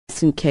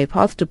Eastern Cape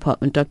Health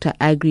Department, Dr.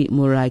 Agri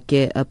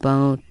Morake,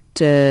 about,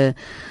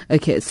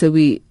 okay, so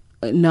we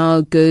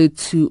now go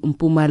to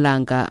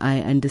Mpumalanga.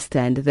 I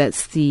understand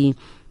that's the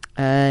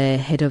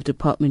head of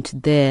department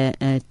there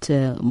at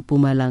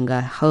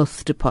Mpumalanga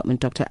Health Department,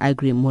 Dr.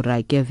 Agri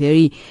Morake. A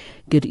very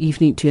good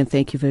evening to you, and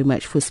thank you very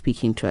much for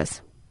speaking to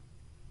us.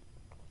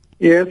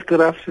 Yes,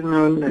 good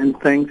afternoon, and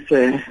thanks.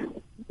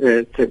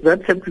 That's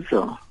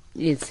Tepiso.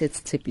 Yes,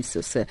 it's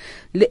Tepiso, sir.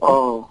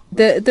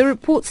 The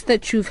reports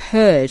that you've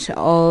heard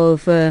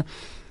of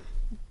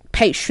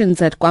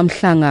patients at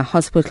KwaMhlanga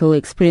Hospital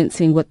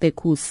experiencing what they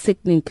call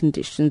sickening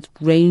conditions,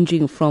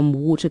 ranging from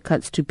water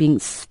cuts to being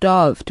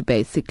starved,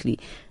 basically.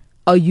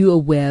 Are you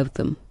aware of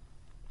them?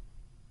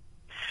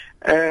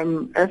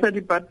 As a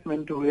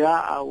department, we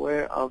are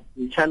aware of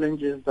the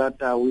challenges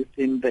that are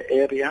within the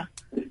area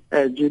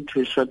due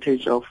to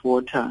shortage of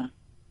water.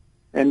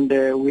 And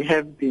we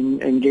have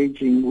been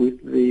engaging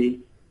with the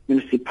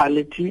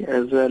municipality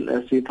as well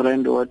as with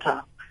Rand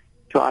Water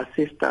to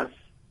assist us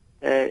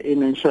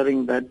in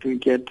ensuring that we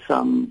get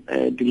some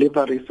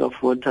deliveries of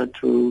water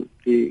to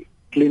the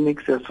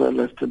clinics as well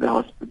as to the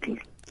hospital.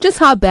 Just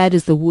how bad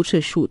is the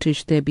water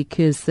shortage there?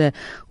 Because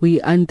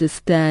we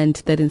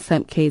understand that in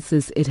some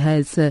cases it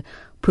has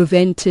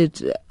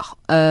prevented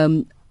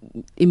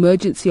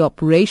emergency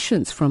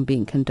operations from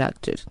being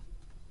conducted.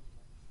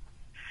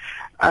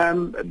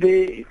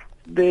 The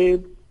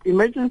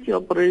emergency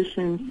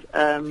operations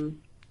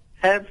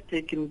have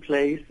taken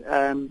place.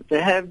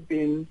 There have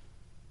been,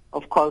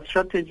 of course,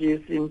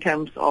 shortages in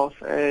terms of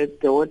the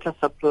water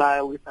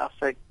supply, which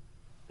affect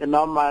the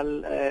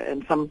normal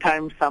and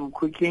sometimes some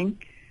cooking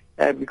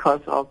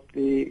because of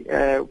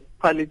the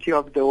quality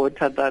of the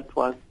water that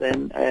was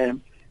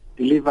then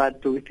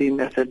delivered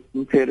within a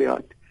certain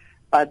period.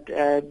 But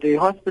the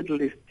hospital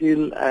is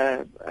still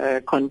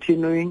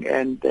continuing,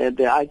 and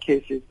there are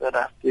cases that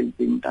are still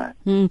being done.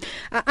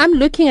 I'm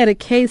looking at a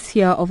case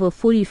here of a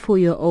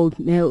 44-year-old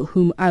male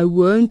whom I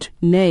won't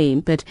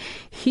name, but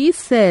he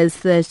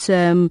says that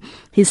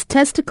his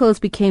testicles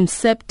became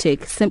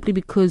septic simply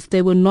because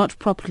they were not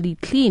properly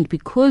cleaned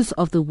because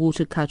of the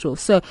water cut-off.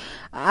 So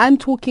I'm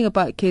talking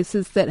about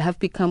cases that have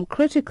become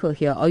critical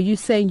here. Are you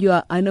saying you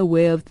are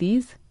unaware of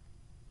these?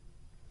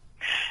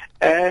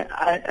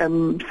 I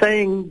am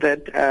saying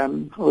that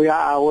we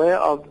are aware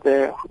of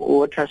the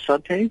water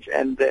shortage,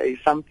 and there is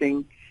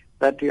something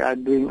that we are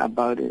doing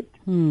about it.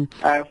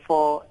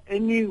 For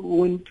any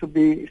wound to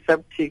be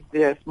septic,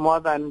 there's more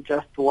than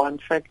just one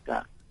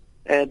factor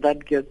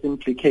that gets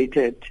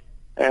implicated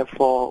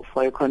for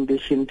a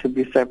condition to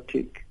be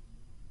septic.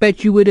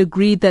 But you would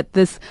agree that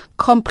this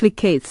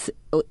complicates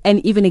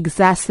and even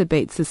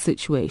exacerbates the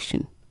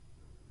situation?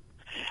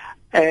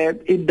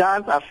 It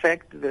does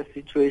affect the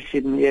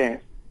situation,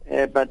 yes.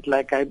 But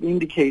like I'm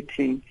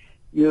indicating,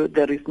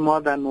 there is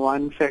more than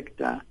one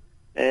factor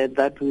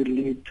that will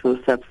lead to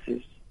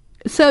sepsis.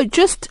 So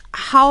just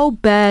how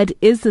bad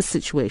is the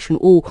situation,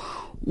 or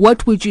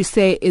what would you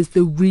say is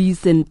the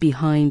reason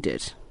behind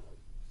it?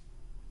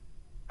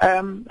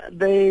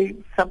 The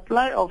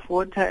supply of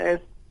water,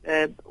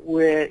 as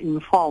we're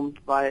informed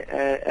by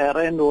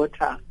Rand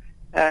Water,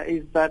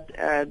 is that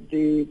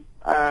the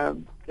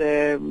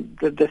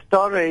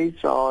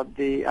storage or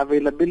the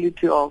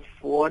availability of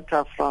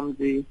water from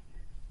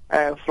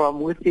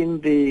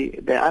within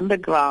the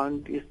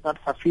underground is not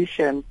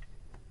sufficient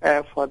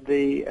for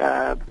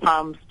the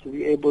pumps to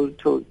be able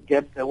to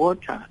get the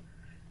water.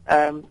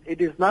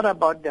 It is not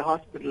about the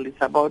hospital, it's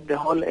about the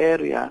whole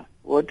area.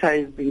 Water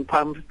is being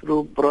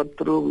brought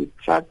through with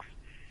trucks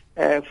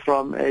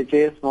from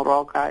JS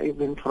Moroka,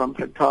 even from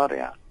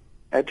Pretoria,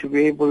 to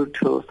be able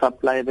to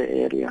supply the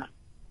area.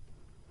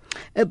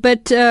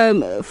 But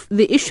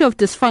the issue of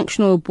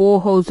dysfunctional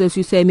boreholes, as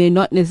you say, may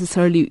not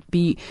necessarily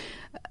be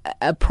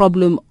a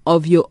problem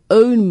of your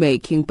own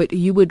making, but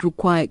you would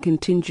require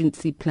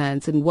contingency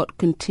plans. And what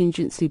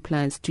contingency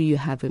plans do you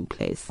have in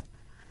place?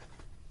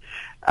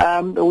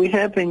 We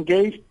have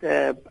engaged,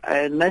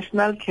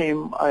 National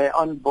came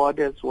on board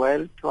as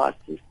well to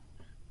assist.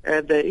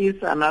 There is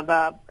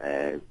another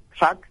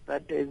truck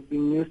that is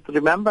being used.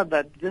 Remember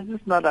that this is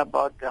not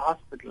about the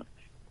hospital,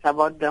 it's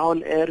about the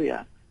whole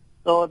area.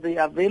 So the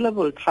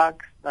available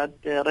trucks that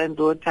Rand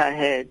Water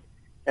had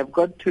have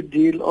got to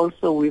deal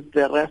also with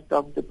the rest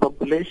of the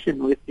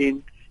population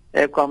within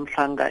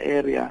KwaMhlanga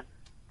area.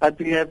 But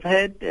we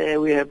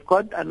have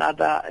got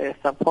another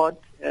support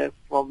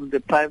from the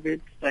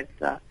private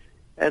sector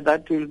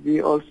that will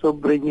be also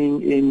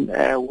bringing in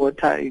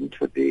water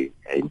into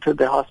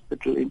the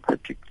hospital in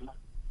particular.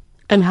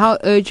 And how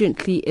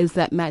urgently is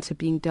that matter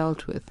being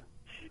dealt with?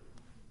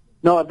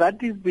 No,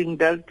 that is being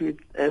dealt with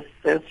as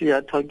we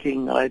are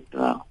talking right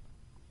now.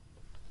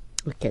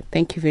 Okay,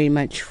 thank you very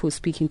much for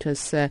speaking to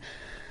us.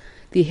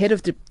 The head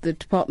of the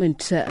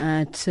department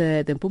at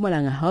the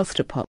Mpumalanga Health Department.